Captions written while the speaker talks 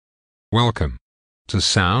Welcome to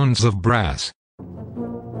Sounds of Brass.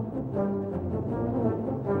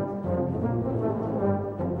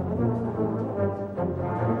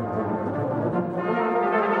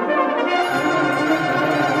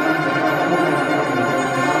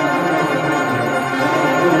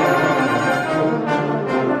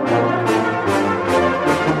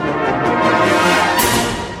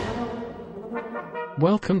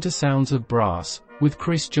 Welcome to Sounds of Brass, with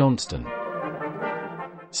Chris Johnston.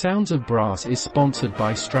 Sounds of Brass is sponsored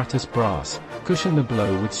by Stratus Brass. Cushion the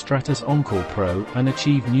blow with Stratus Encore Pro and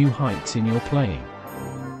achieve new heights in your playing.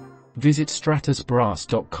 Visit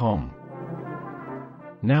stratusbrass.com.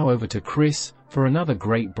 Now over to Chris, for another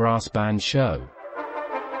great brass band show.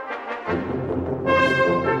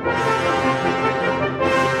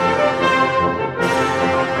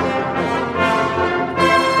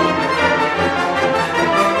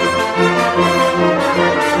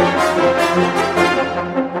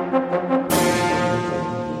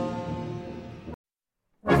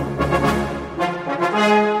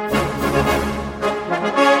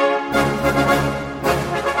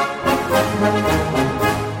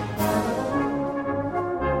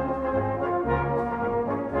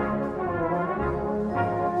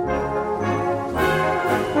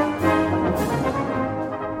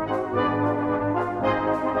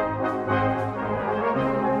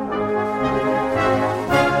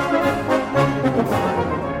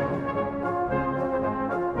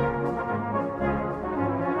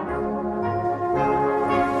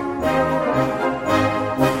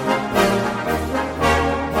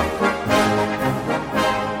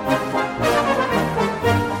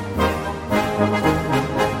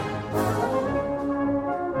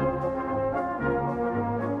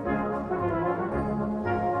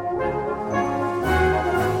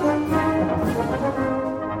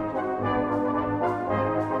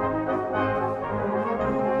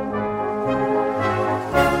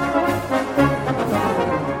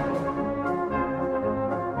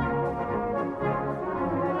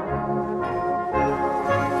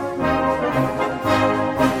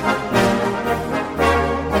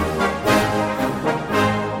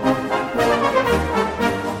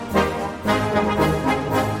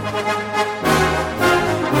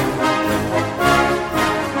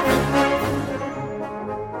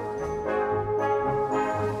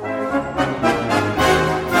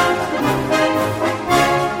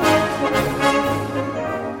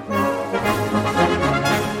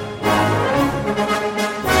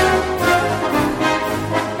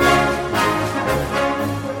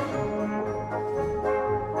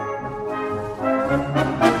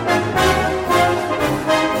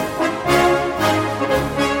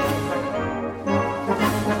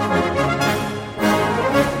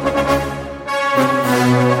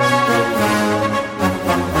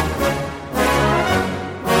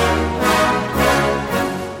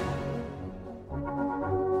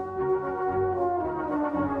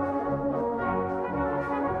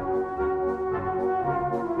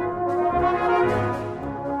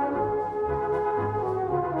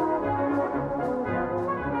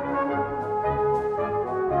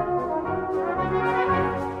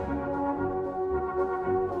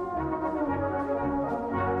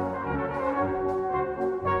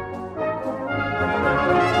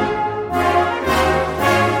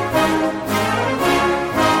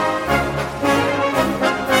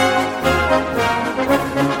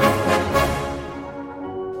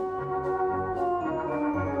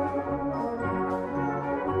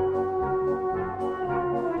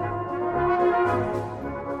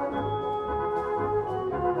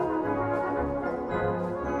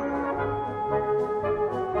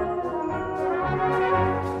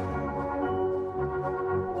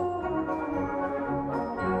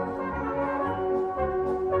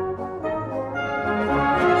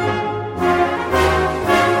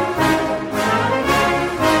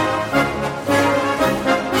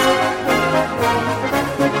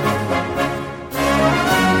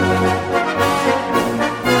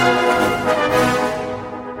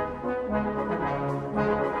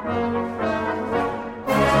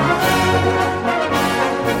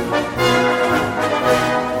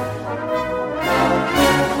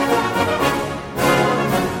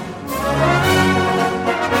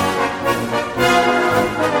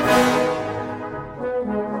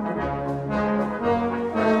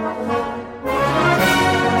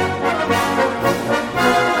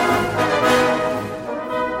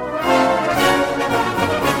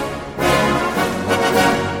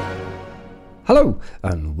 Hello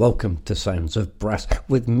and welcome to Sounds of Brass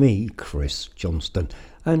with me, Chris Johnston,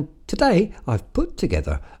 and today I've put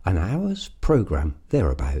together an hour's programme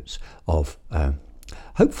thereabouts of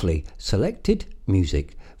hopefully selected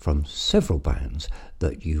music from several bands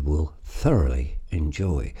that you will thoroughly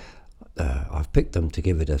enjoy. I've picked them to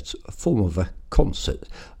give it a form of a concert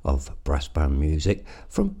of brass band music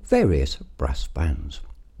from various brass bands.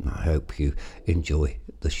 I hope you enjoy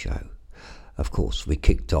the show. Of course, we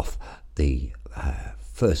kicked off the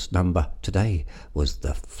first number today was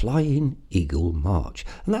the Flying Eagle March,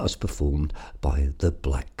 and that was performed by the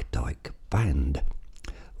Black Dyke Band.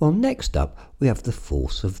 Well, next up we have the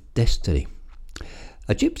Force of Destiny.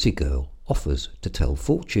 A gypsy girl offers to tell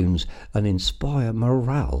fortunes and inspire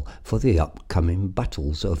morale for the upcoming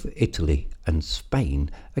battles of Italy and Spain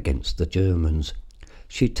against the Germans.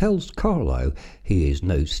 She tells Carlo he is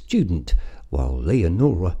no student, while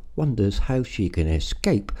Leonora wonders how she can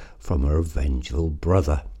escape from her vengeful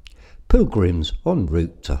brother. Pilgrims en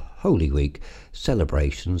route to Holy Week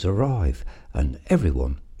celebrations arrive, and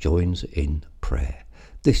everyone joins in prayer.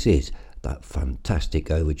 This is that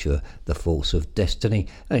fantastic overture, The Force of Destiny,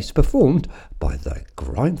 and it's performed by the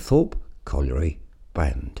Grindthorpe Colliery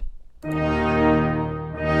Band.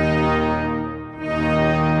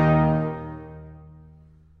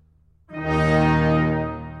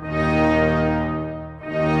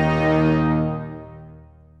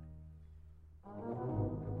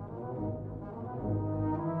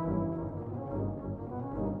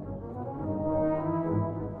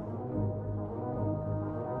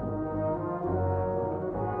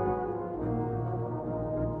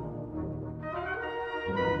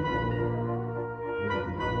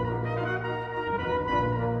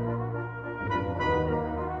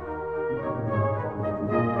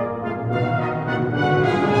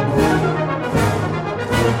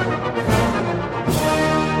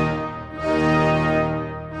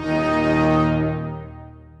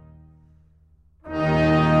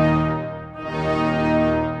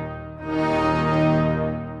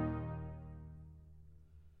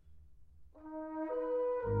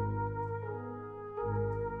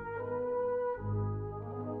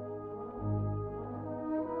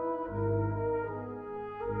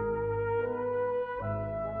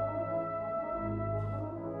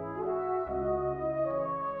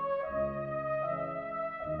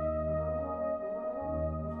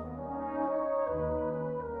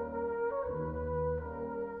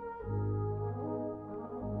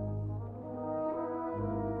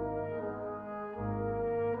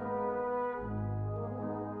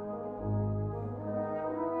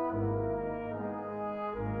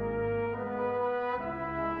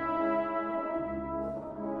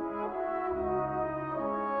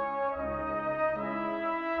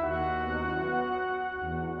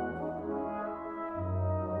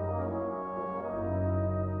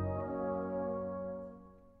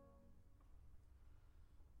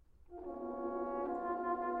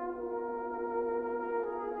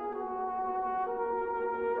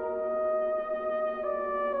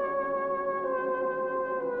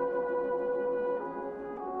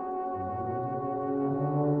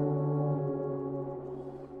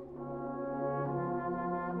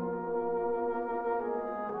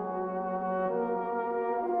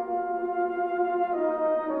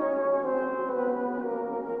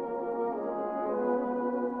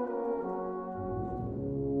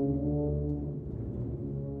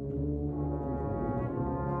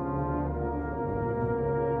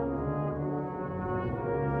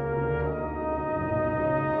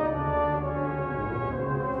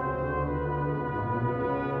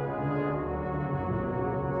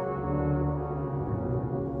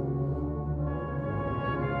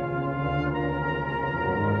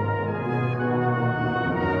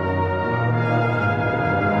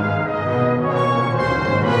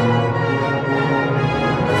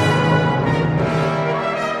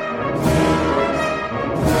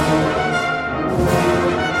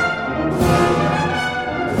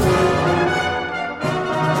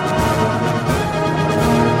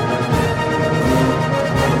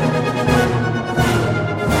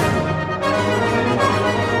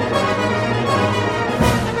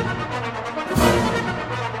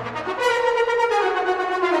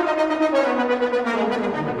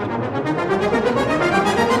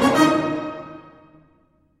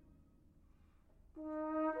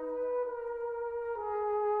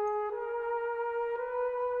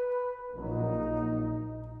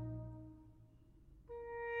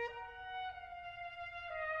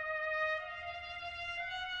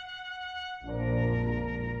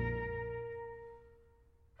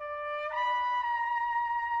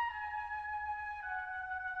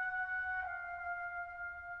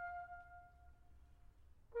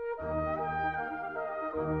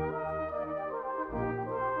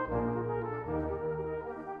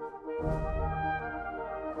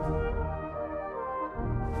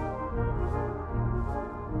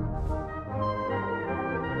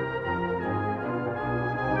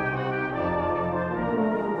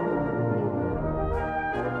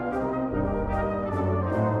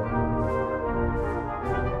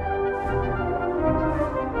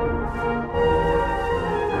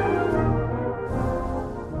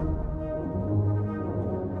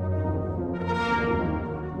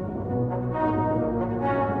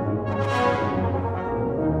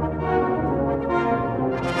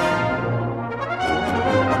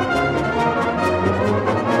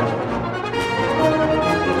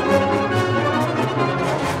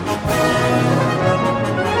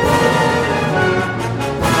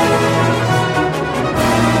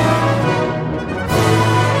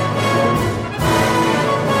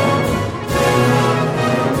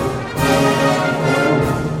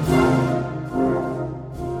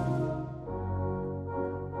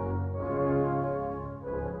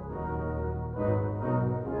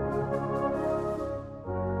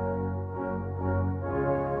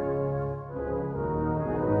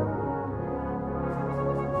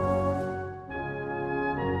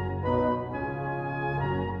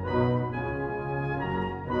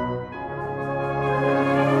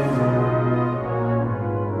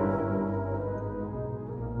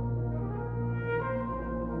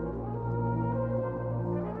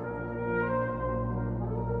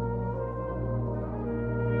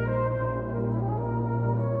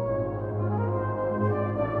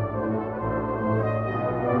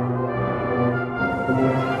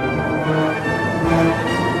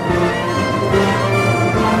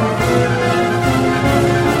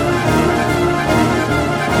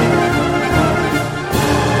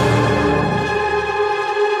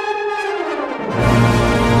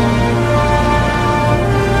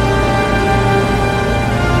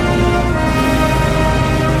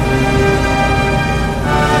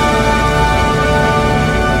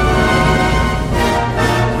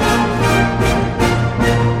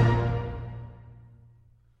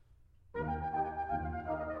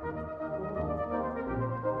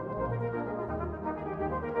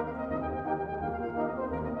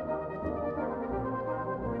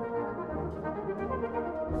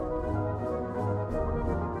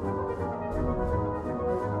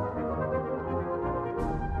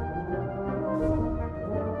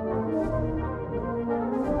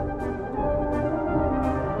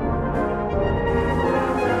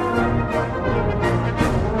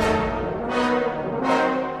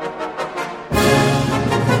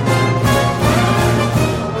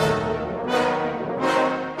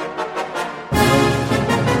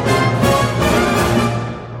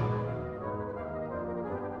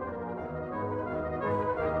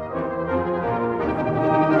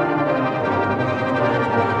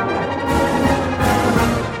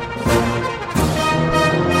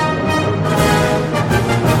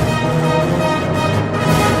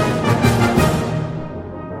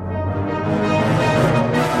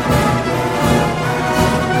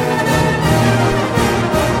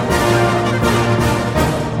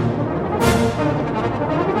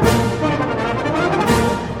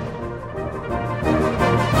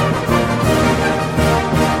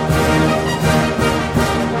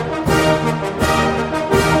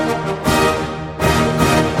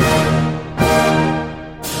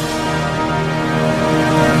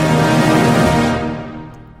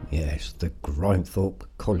 Grimethorpe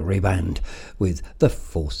Colliery Band with The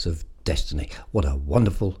Force of Destiny. What a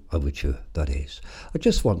wonderful overture that is. I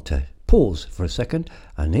just want to pause for a second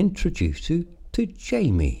and introduce you to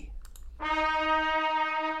Jamie.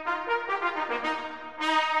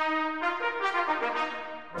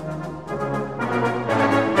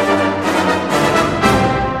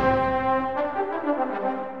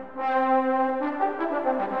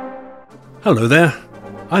 Hello there,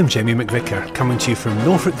 I'm Jamie McVicker, coming to you from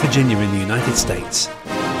Norfolk, Virginia in the United States.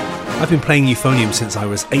 I've been playing euphonium since I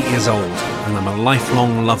was 8 years old, and I'm a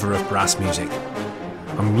lifelong lover of brass music.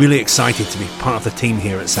 I'm really excited to be part of the team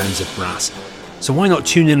here at Sounds of Brass, so why not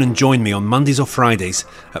tune in and join me on Mondays or Fridays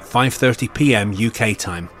at 5:30 PM UK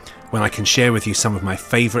time, when I can share with you some of my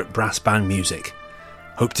favourite brass band music.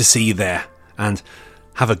 Hope to see you there, and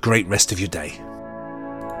have a great rest of your day.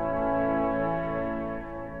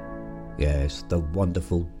 Yes, the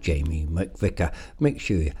wonderful Jamie McVicker. Make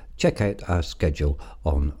sure you check out our schedule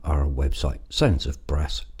on our website,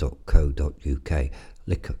 soundsofbrass.co.uk.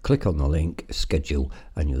 Click on the link, schedule,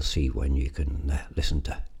 and you'll see when you can listen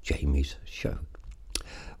to Jamie's show.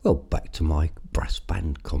 Well, back to my brass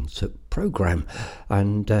band concert programme.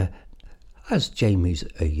 And as Jamie's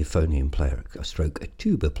a euphonium player, a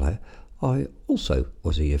tuba player, I also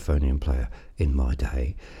was a euphonium player in my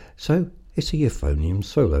day. So it's a euphonium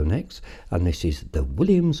solo next, and this is the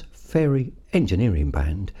Williams Fairey Engineering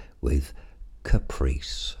Band with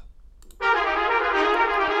Caprice.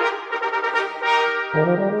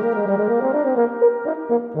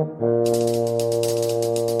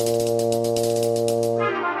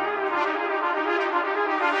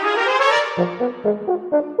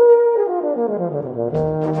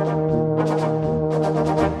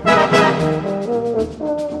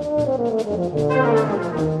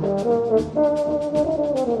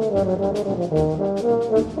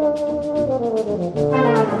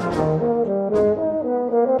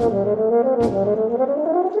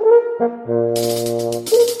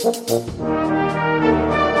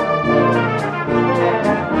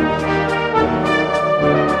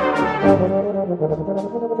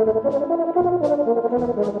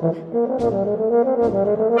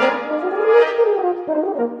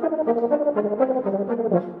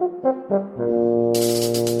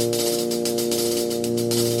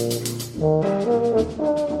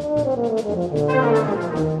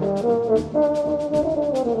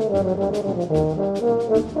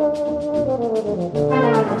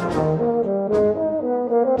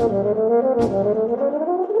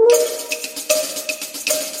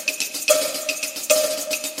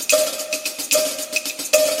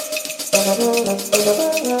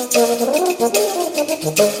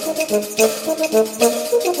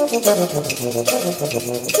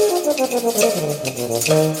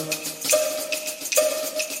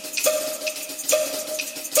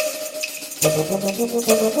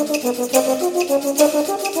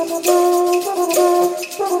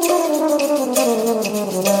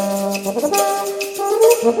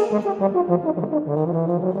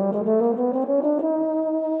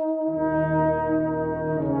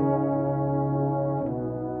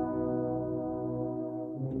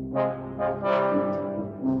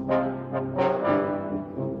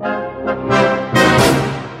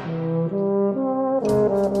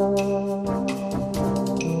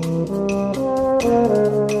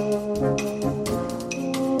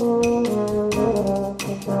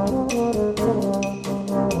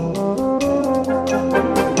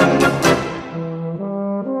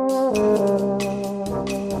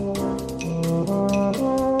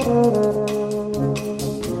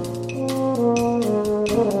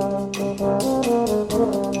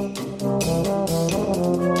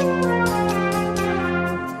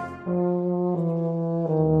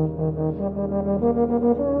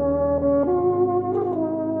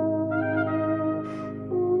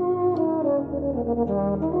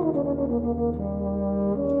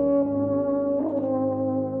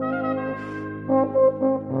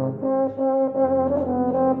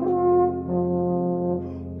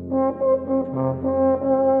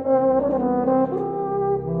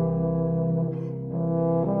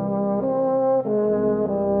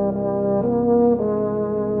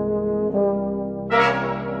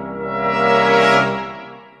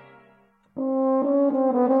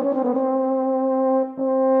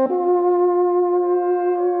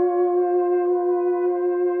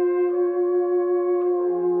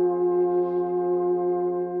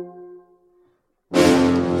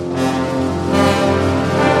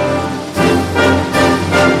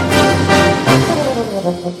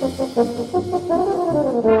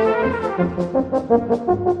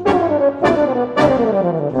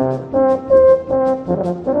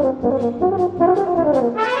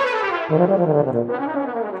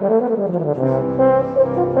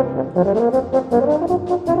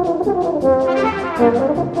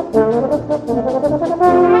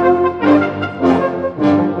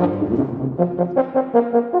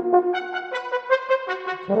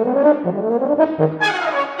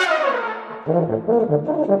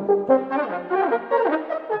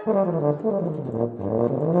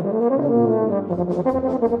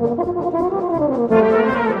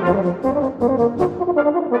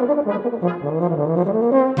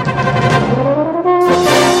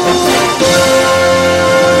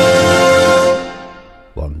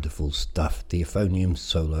 Wonderful stuff, the euphonium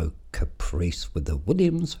solo Caprice with the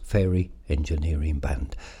Williams Fairy Engineering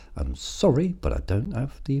Band. I'm sorry, but I don't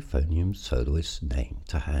have the euphonium soloist's name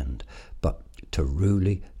to hand, but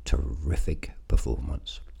truly terrific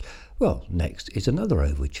performance. Well, next is another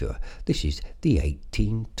overture. This is the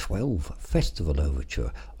 1812 Festival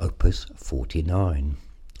Overture, Opus 49.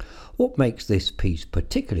 What makes this piece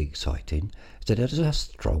particularly exciting is that it has a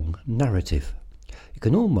strong narrative. You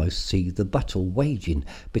can almost see the battle waging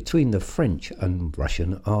between the French and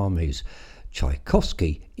Russian armies.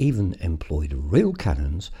 Tchaikovsky even employed real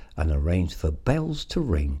cannons and arranged for bells to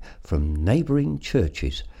ring from neighbouring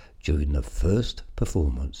churches during the first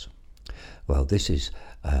performance. Well, this is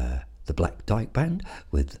the Black Dyke Band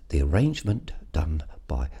with the arrangement done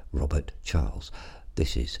by Robert Charles.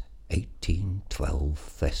 This is 1812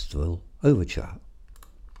 Festival Overture.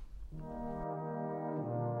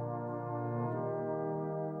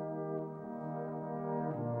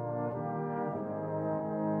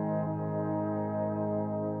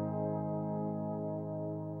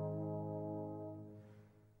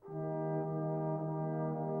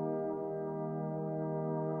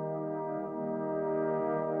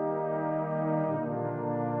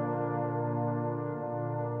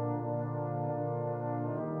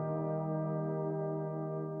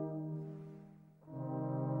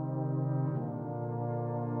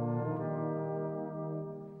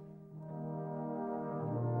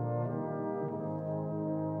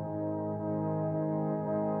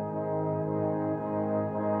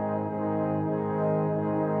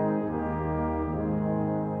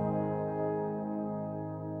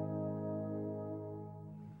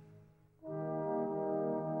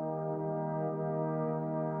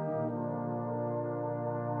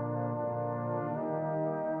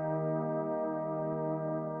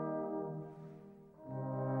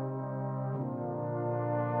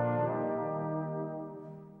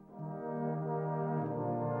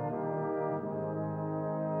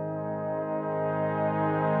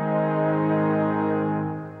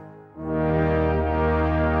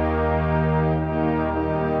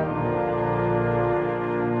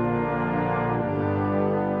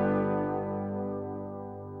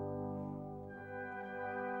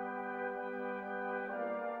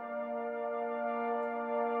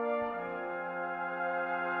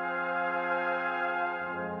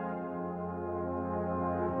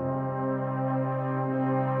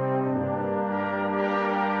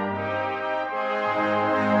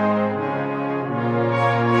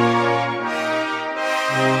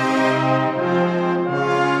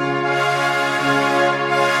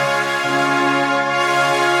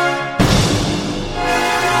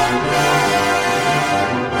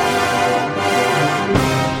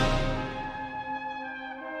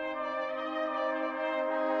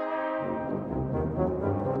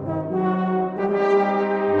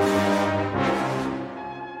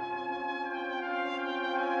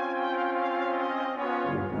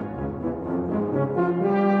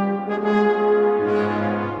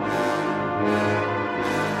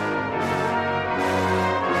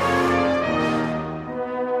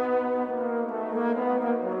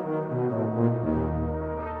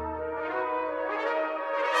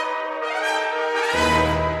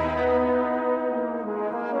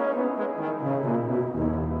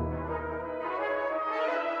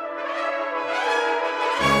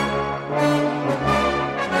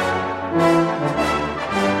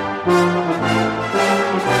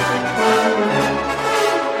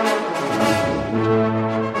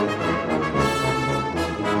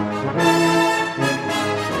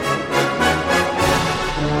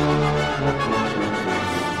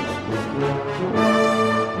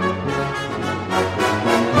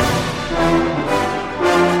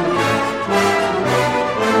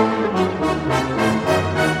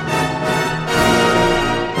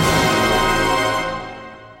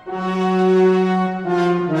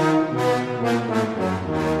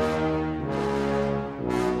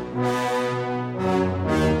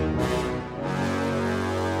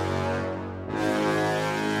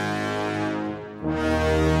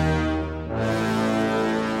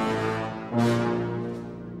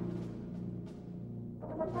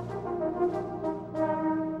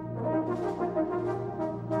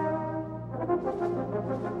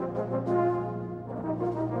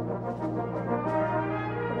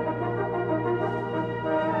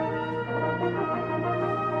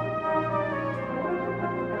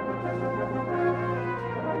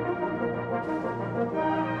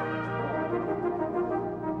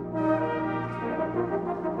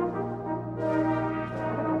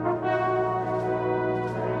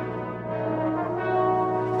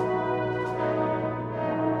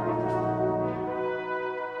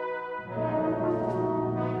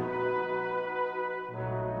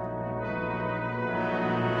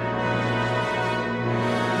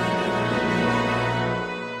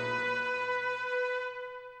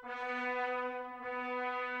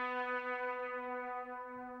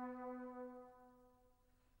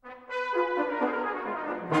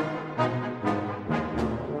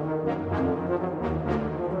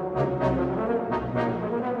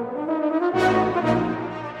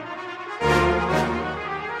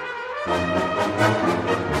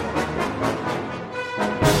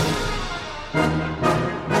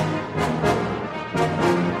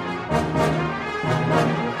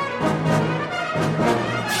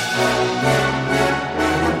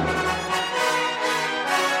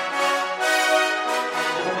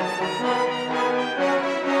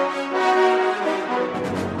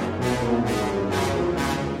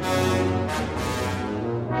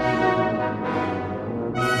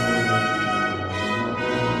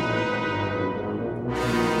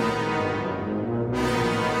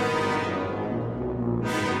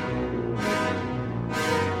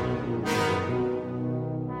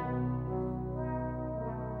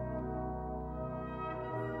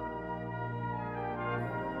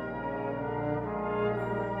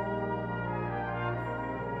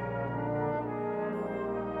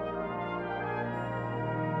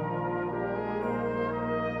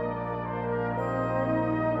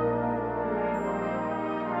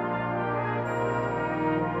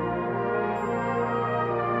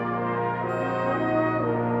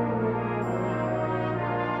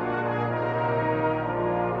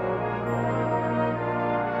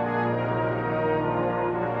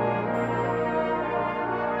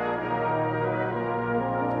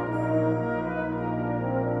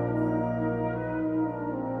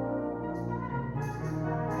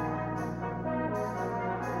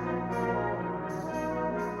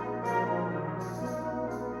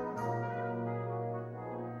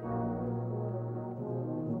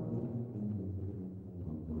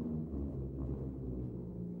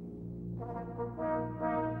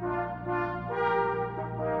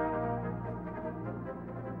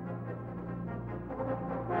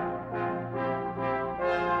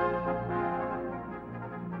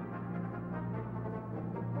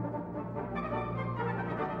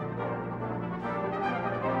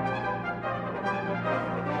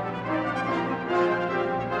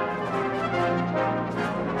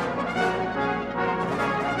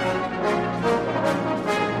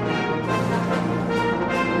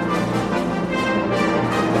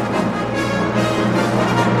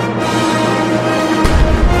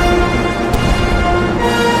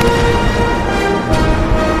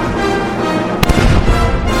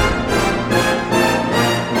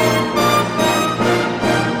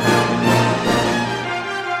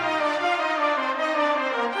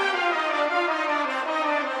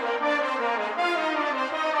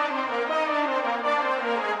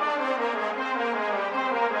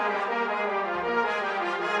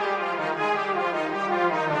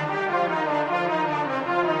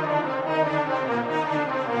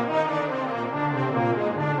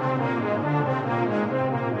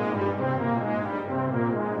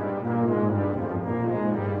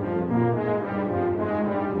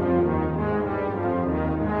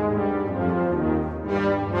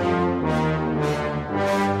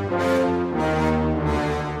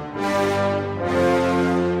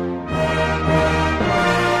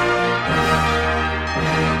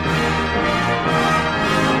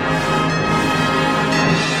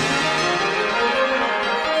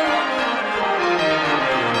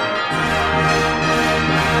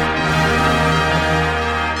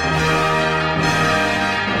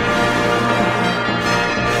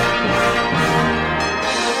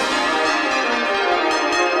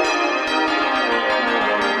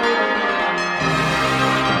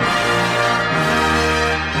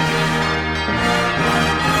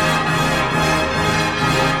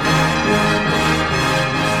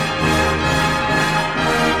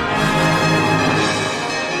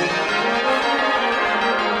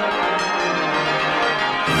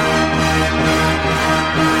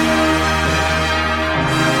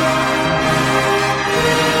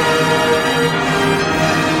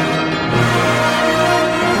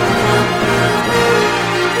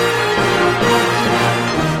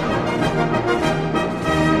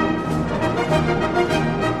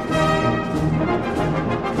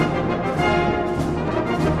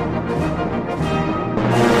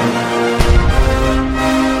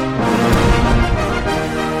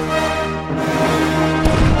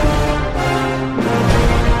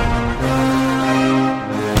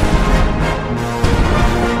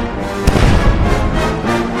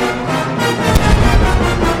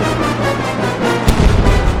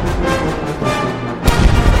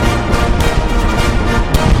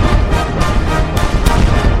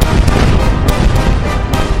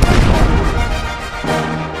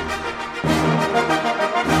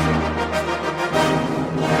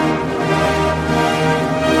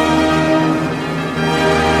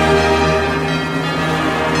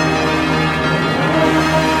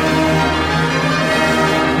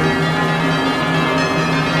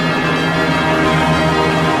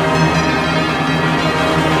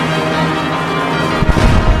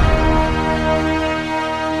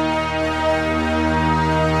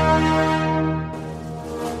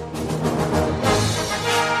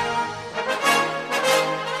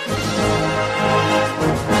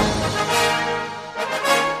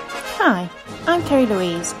 Kerry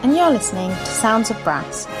Louise, and you're listening to Sounds of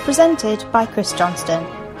Brass, presented by Chris Johnston.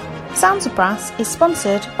 Sounds of Brass is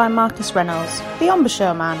sponsored by Marcus Reynolds, the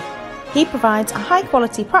embouchure man. He provides a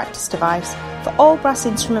high-quality practice device for all brass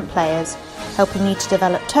instrument players, helping you to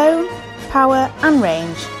develop tone, power and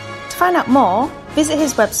range. To find out more, visit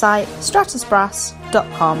his website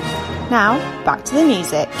stratusbrass.com. Now, back to the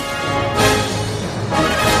music.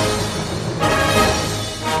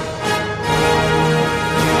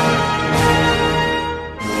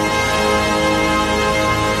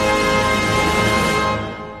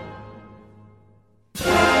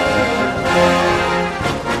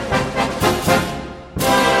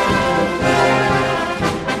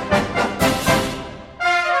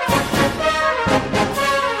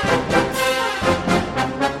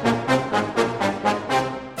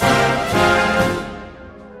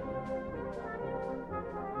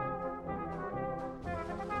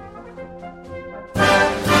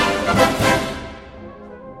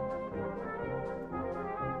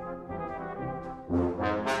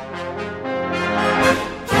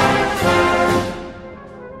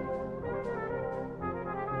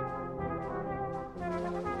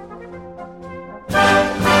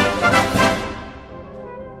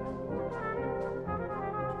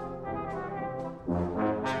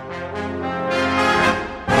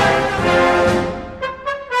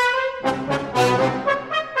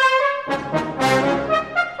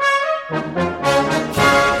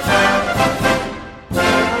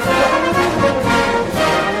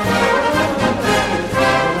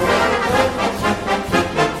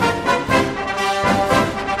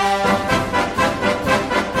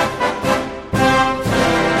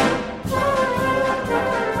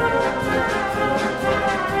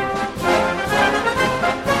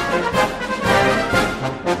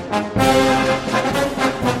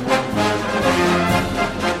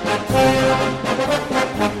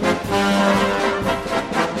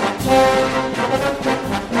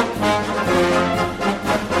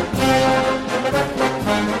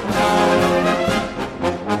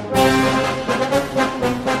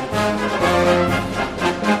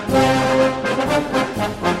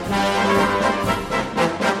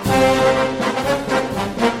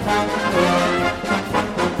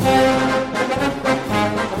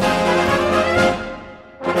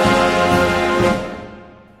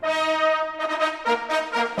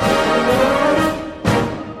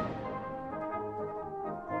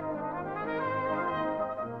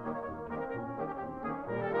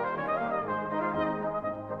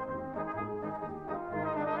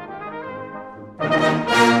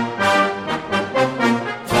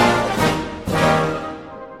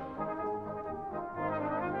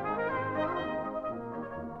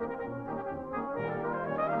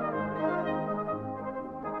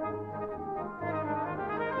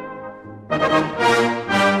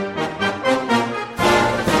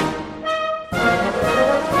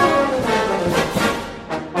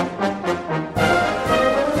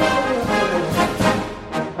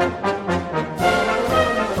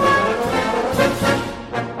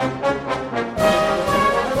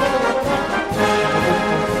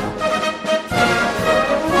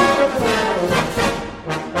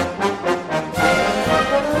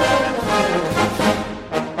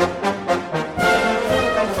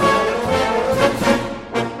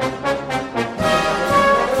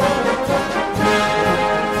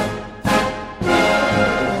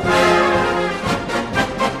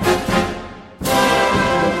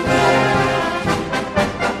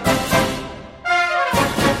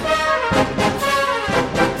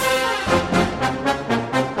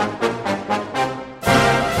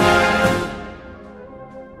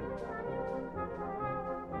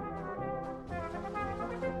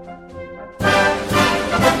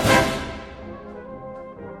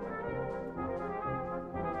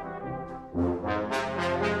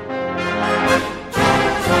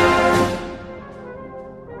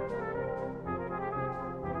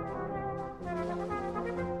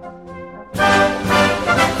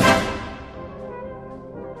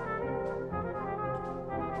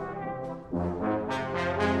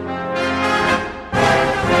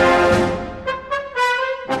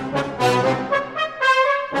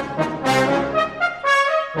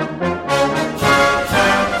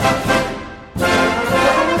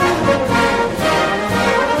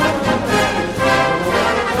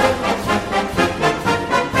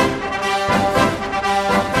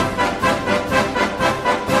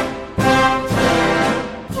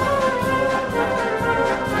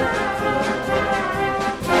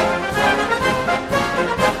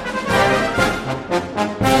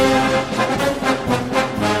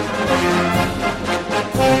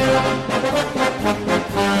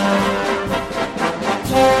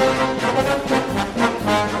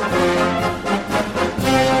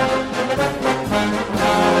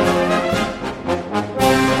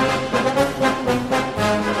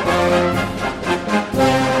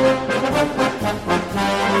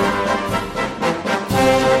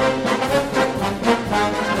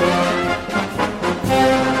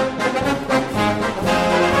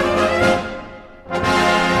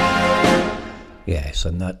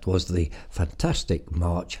 And that was the fantastic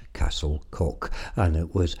March Castle Cock, and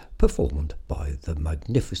it was performed by the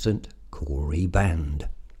magnificent Corey Band.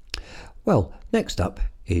 Well, next up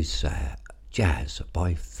is Jazz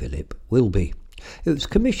by Philip Wilby. It was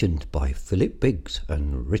commissioned by Philip Biggs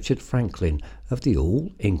and Richard Franklin of the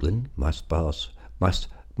All England Masters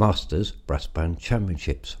Brass Band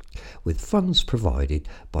Championships, with funds provided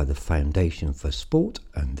by the Foundation for Sport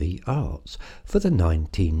and the Arts for the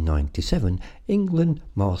 1997 England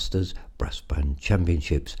Masters Brass Band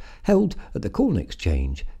Championships, held at the Corn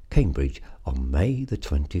Exchange, Cambridge, on May the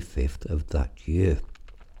 25th of that year.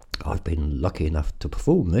 I've been lucky enough to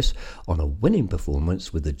perform this on a winning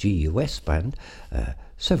performance with the GUS band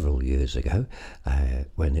several years ago,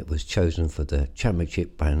 when it was chosen for the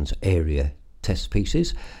Championship Band's area test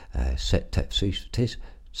pieces, set test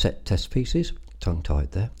pieces,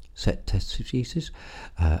 tongue-tied there, set test pieces,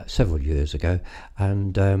 several years ago,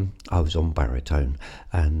 and I was on baritone,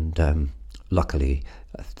 and luckily,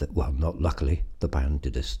 not luckily, the band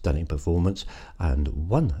did a stunning performance and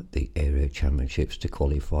won the area championships to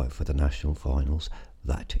qualify for the national finals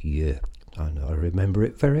that year. And I remember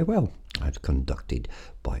it very well. It was conducted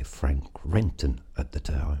by Frank Renton at the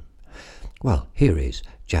time. Well, here is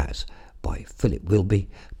Jazz by Philip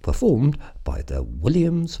Wilby, performed by the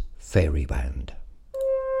Williams Fairy Band.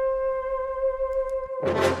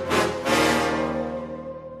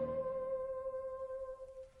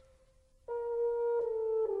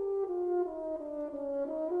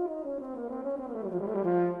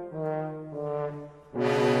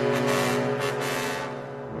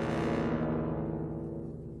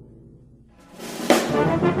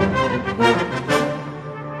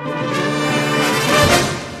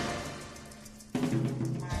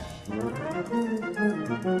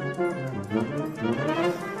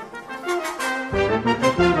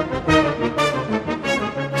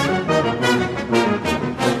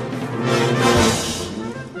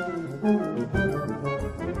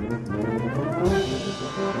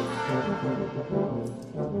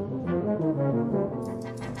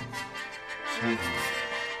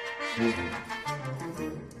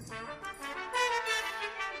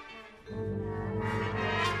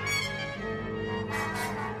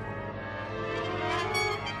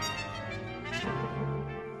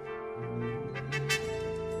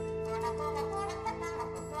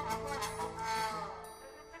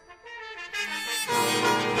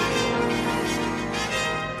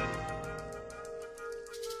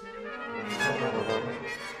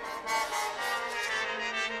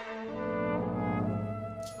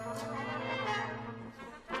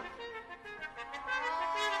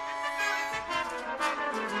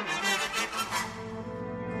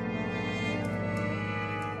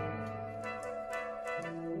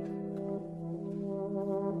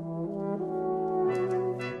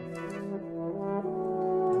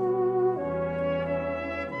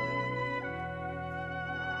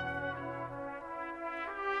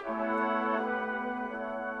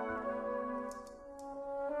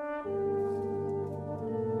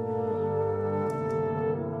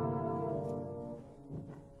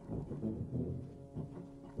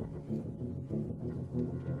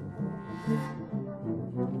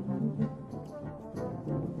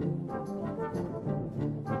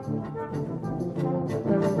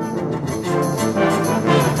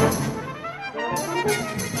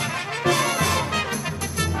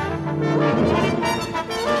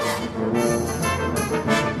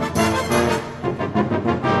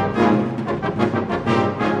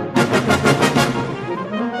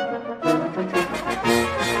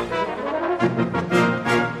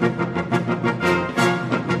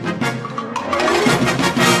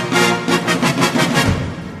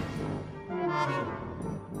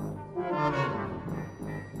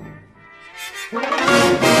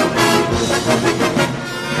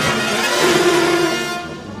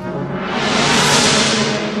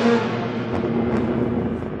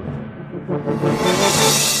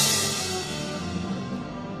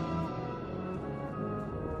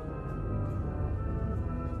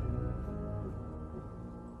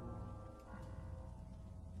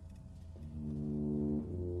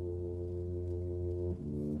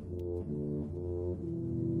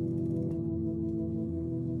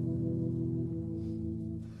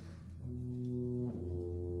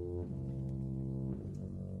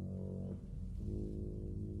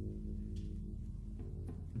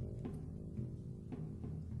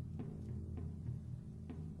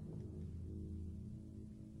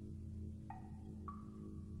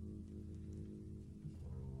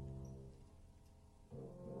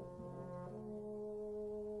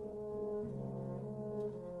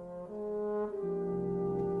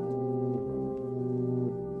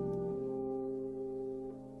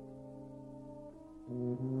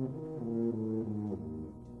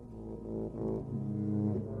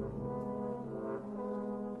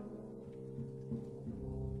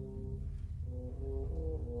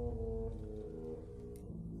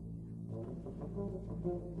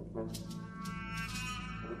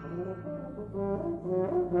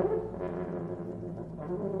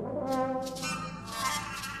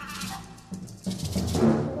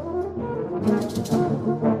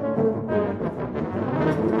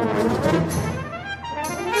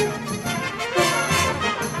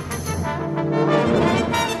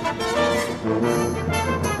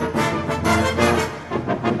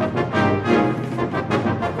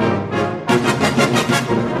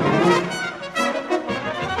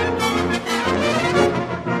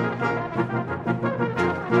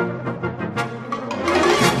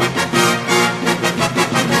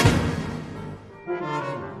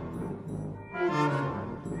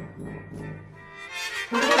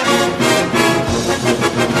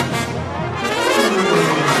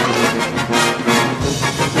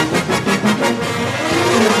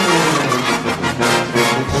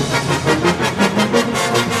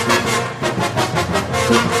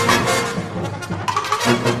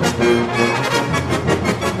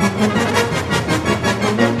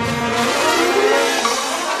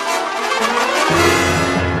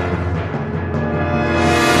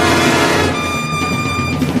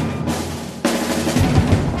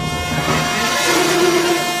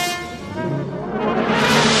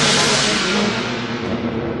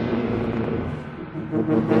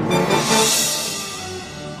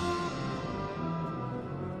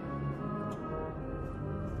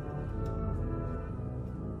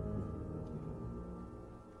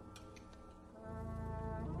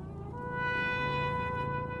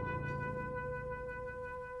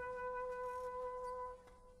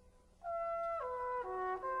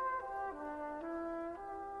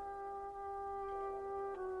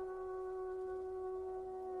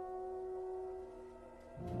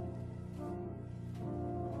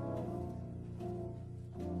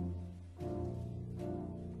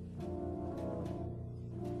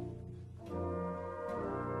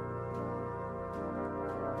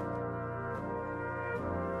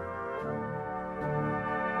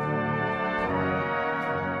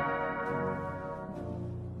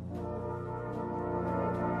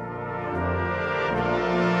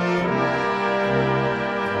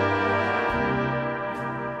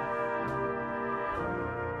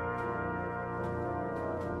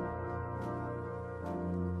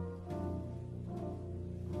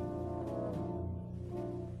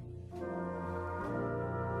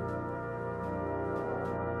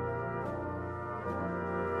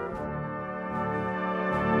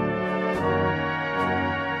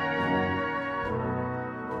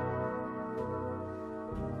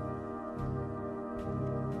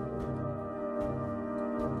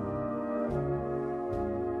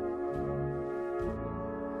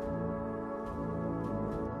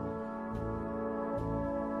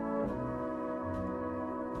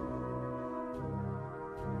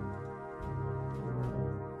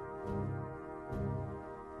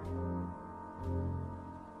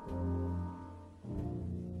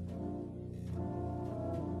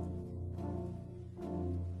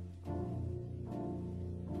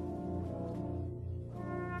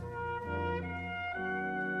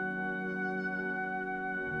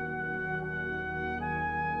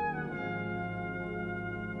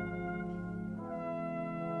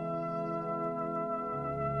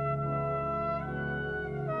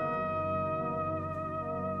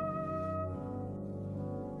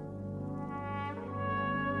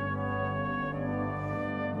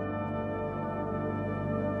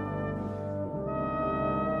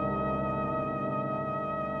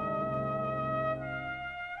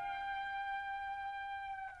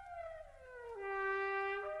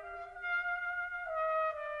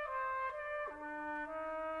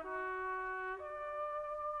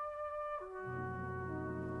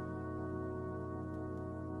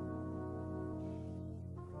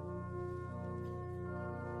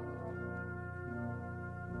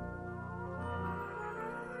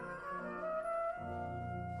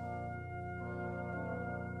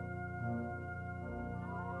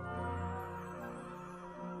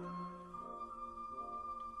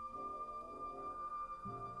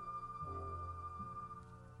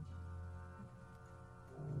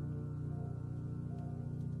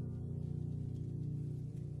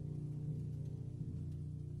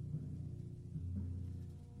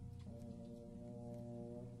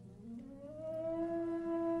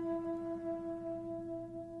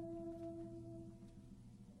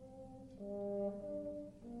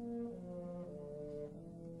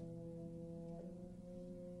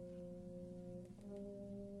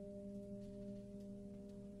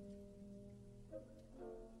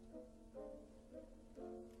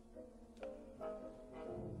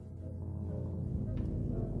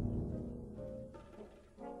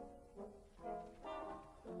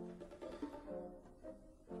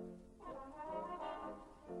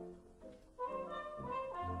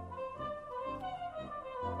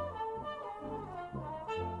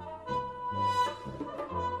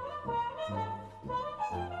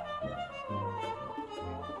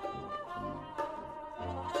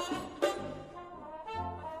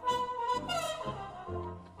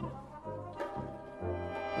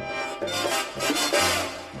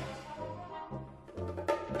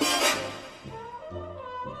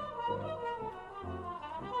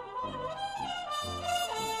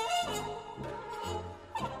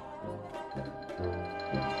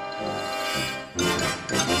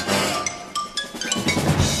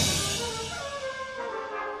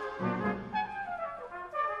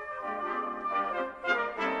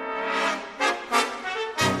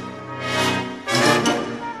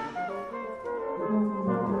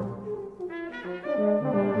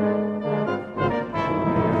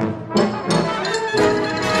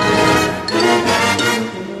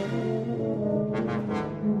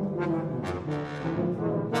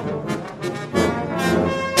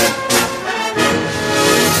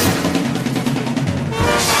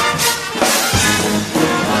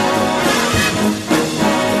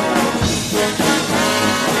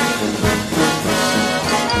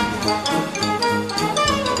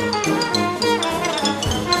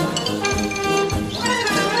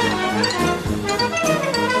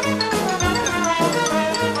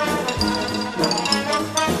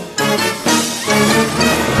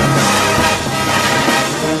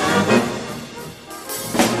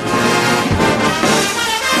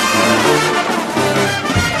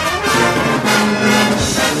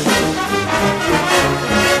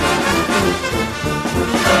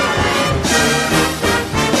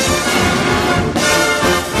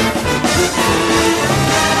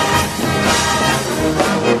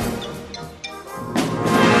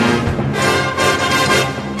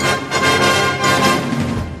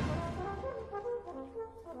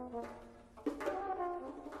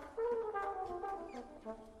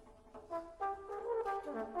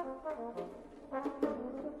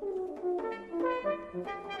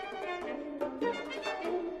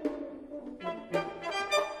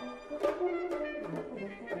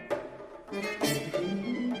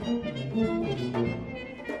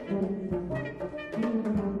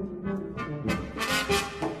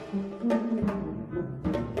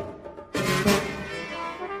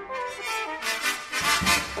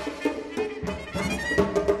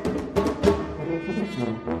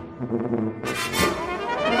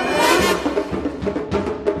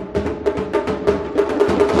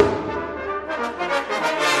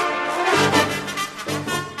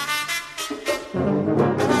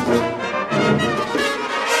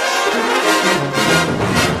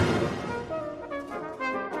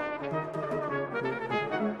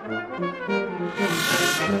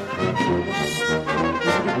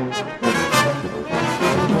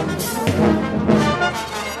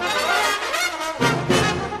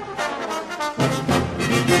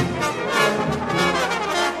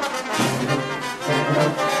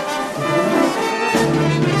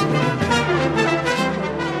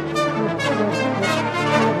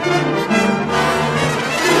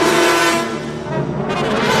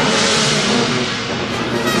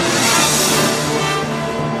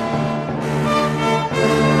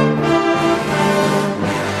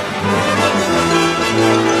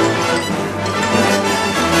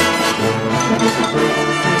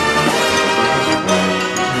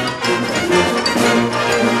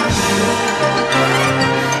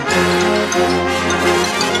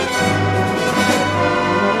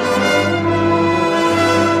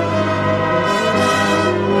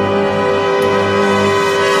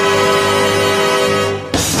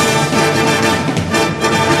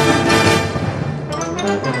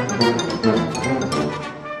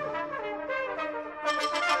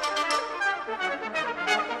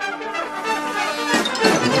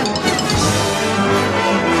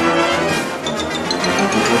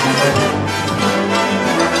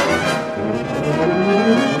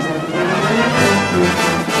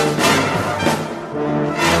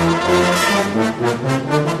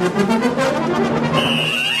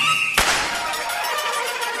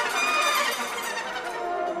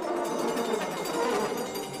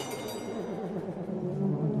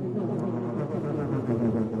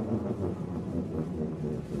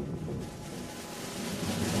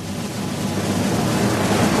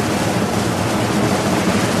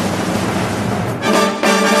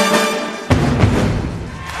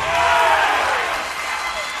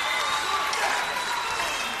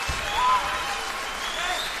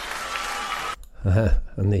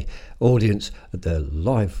 And the audience, the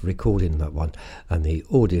live recording that one, and the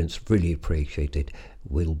audience really appreciated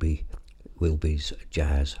Wilby's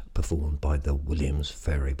jazz performed by the Williams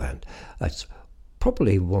Ferry Band. That's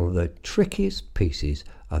probably one of the trickiest pieces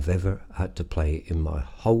I've ever had to play in my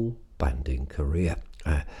whole banding career.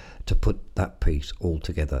 To put that piece all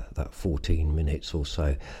together, that 14 minutes or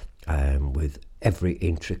so, with every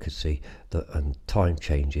intricacy and time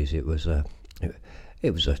changes, it was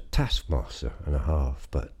a taskmaster and a half,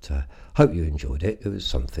 but hope you enjoyed it. It was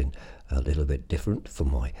something a little bit different for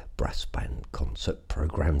my brass band concert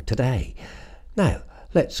programme today. Now,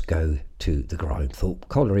 let's go to the Grimethorpe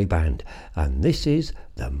Colliery Band, and this is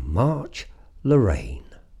the March Lorraine.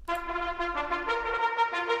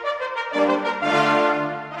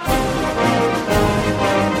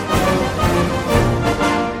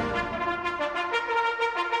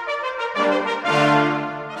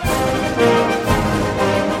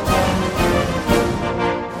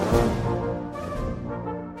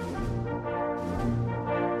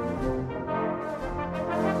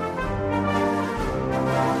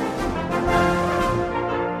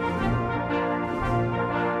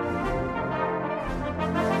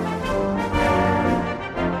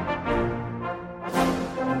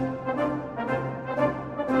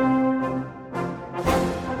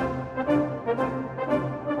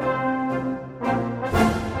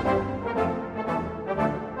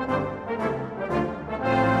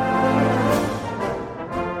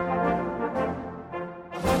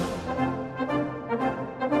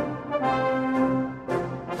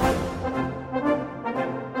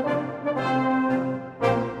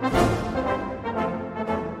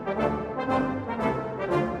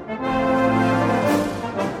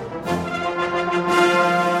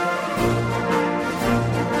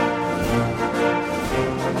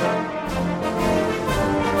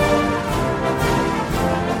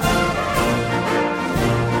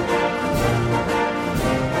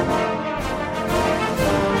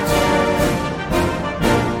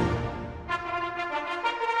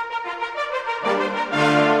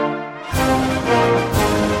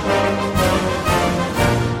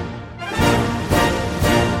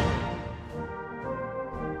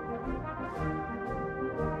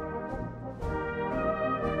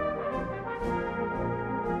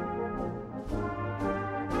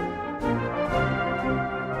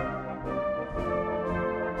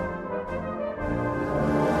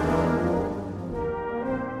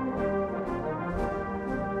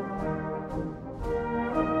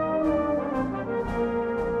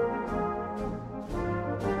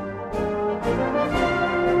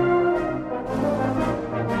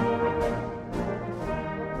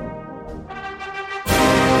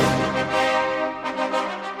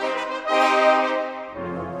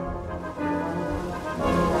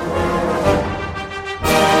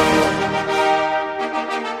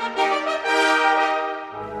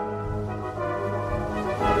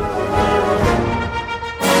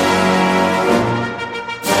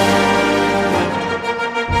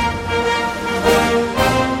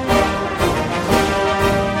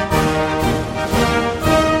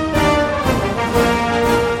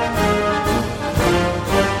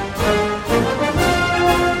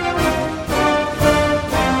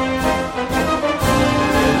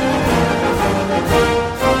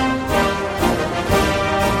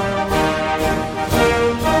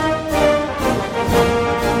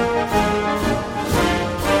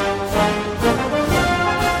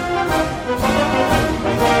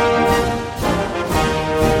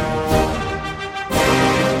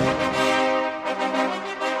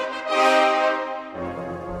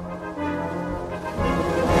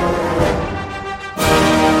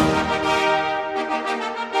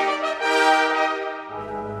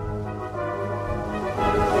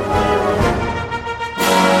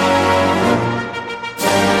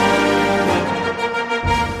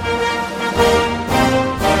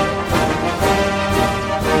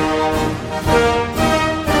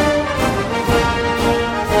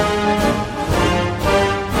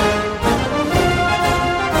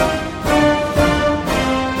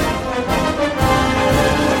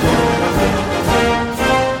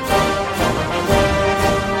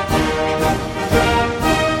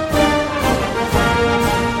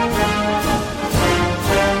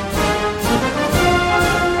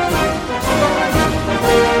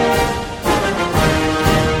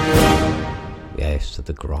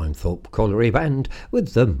 Manthorpe Colliery Band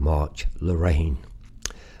with the March Lorraine.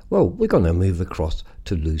 Well, we're going to move across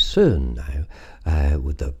to Lucerne now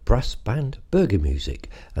with the brass band Burger Music,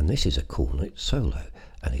 and this is a cornet solo,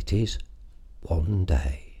 and it is One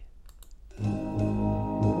Day.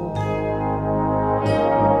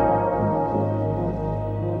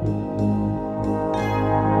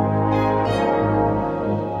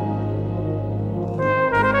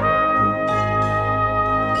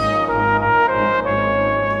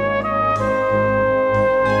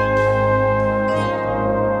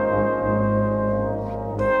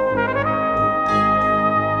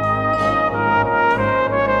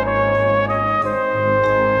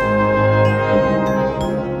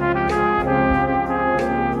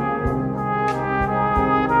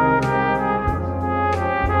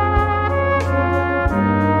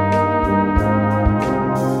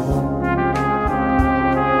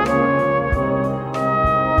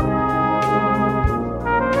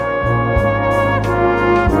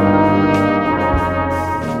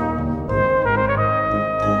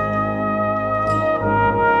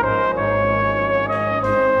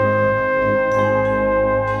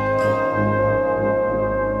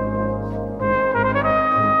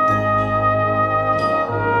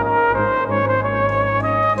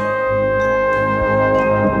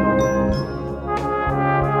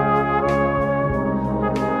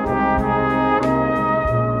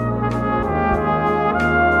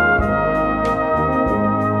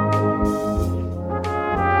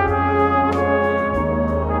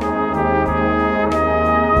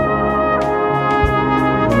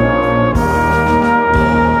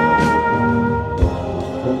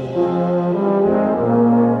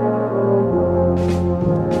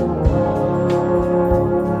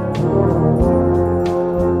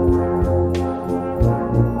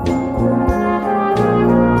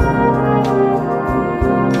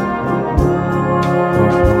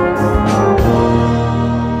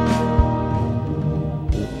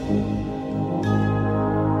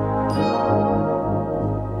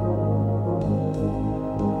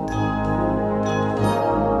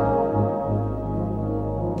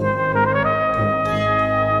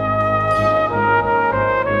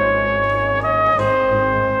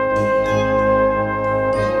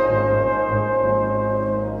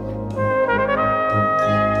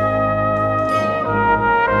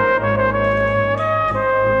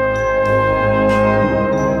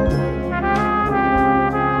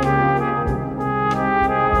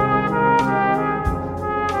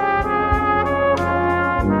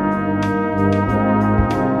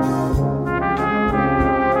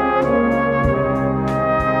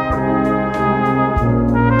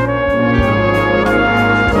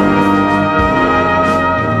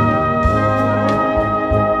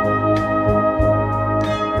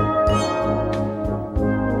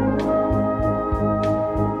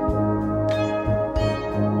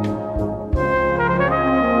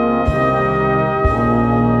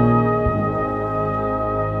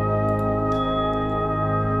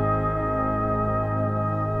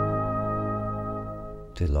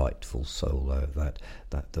 Delightful solo that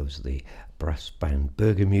was the brass band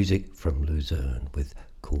Burger Music from Lucerne with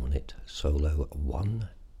cornet solo One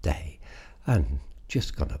Day. And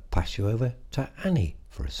just gonna pass you over to Annie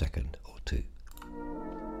for a second or two.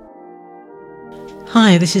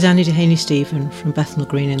 Hi, this is Annie Dehaney-Stephen from Bethnal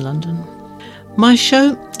Green in London. My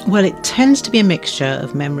show, well, it tends to be a mixture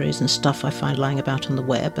of memories and stuff I find lying about on the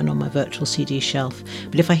web and on my virtual CD shelf,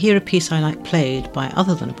 but if I hear a piece I like played by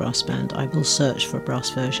other than a brass band, I will search for a brass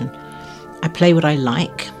version. I play what I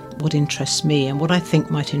like, what interests me, and what I think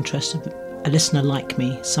might interest a listener like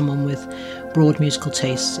me, someone with broad musical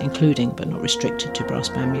tastes, including but not restricted to brass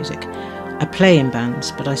band music. I play in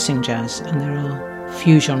bands, but I sing jazz, and there are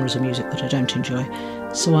few genres of music that I don't enjoy,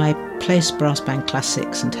 so I place brass band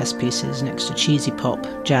classics and test pieces next to cheesy pop,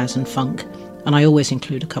 jazz and funk, and I always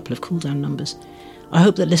include a couple of cool-down numbers. I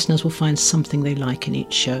hope that listeners will find something they like in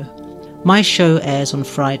each show. My show airs on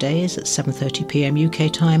Fridays at 7:30pm UK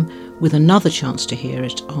time, with another chance to hear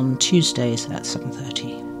it on Tuesdays at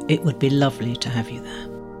 7:30. It would be lovely to have you there.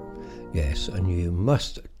 Yes, and you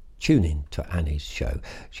must tune in to Annie's show.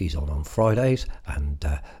 She's on Fridays, and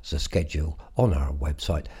there's a schedule on our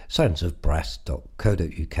website,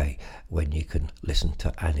 soundsofbrass.co.uk, when you can listen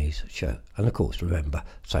to Annie's show. And of course, remember,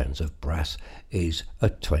 Sounds of Brass is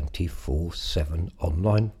a 24/7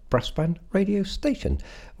 online brass band radio station.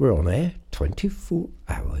 We're on air 24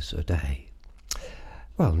 hours a day.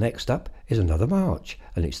 Well, next up is another march,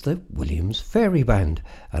 and it's the Williams Fairy Band,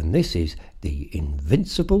 and this is the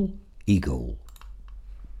Invincible Eagle.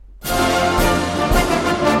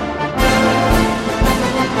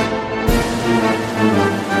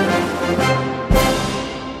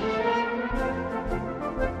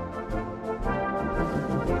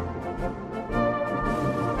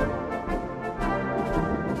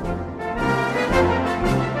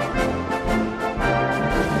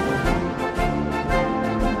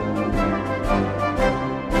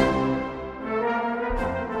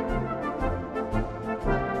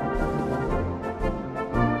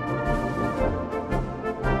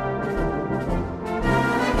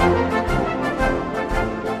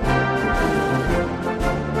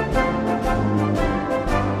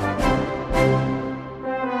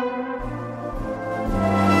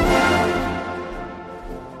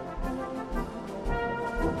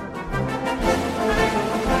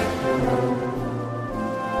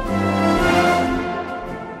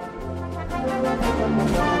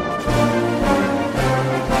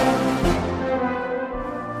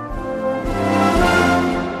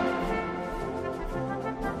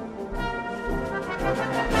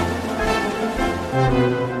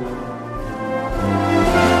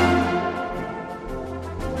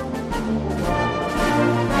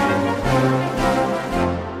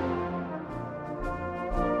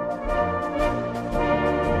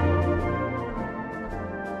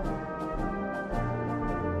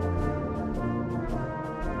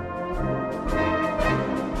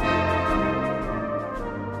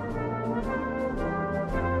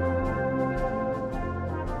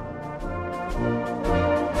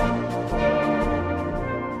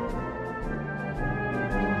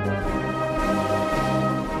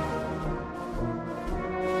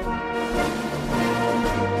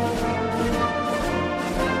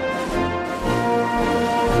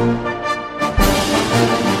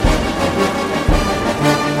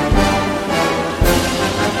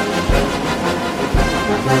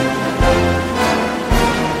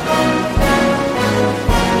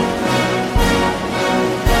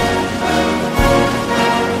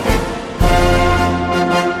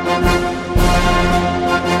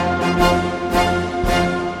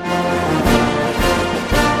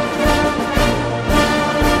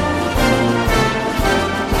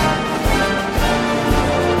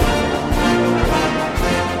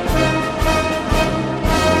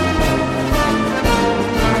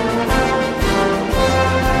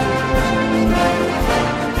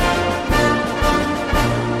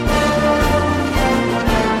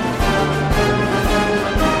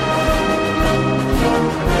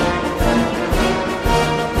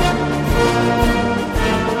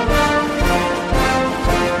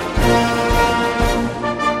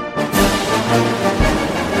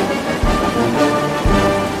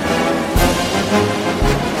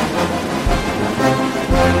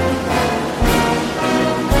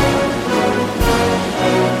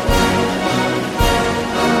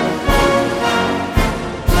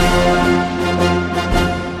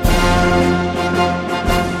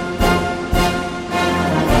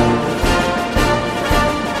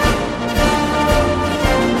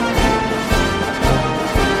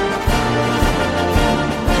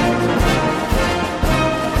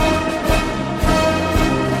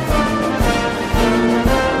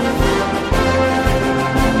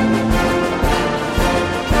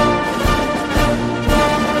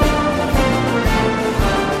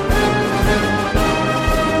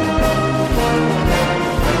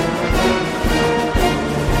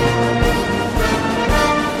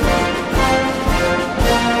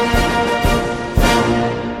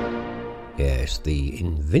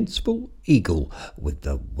 Invincible Eagle with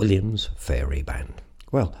the Williams Fairy Band.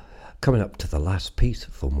 Well, coming up to the last piece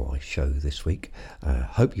for my show this week.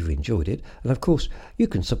 Hope you've enjoyed it. And of course, you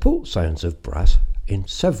can support Sounds of Brass in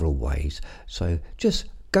several ways. So just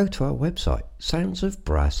go to our website,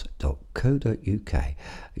 soundsofbrass.co.uk.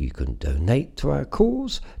 You can donate to our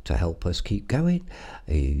cause to help us keep going.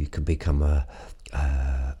 You can become a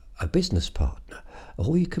business partner,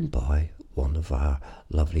 or you can buy one of our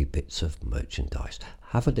lovely bits of merchandise.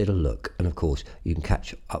 Have a little look, and of course you can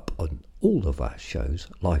catch up on all of our shows,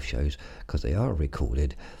 live shows, because they are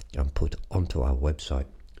recorded and put onto our website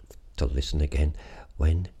to listen again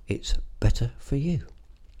when it's better for you.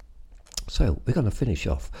 So we're going to finish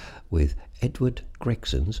off with Edward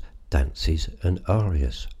Gregson's Dances and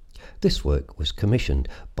Arias. This work was commissioned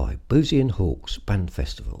by Boozy and Hawks Band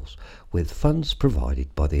Festivals, with funds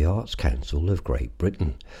provided by the Arts Council of Great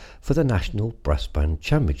Britain for the National Brass Band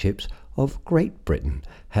Championships of Great Britain,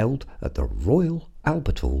 held at the Royal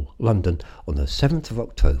Albert Hall, London, on the 7th of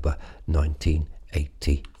October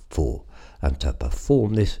 1984. And to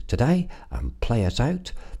perform this today and play us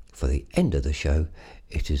out for the end of the show,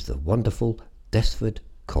 it is the wonderful Desford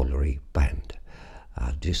Colliery Band.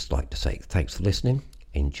 I'd just like to say thanks for listening.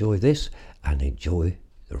 Enjoy this and enjoy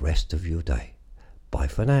the rest of your day. Bye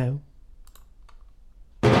for now.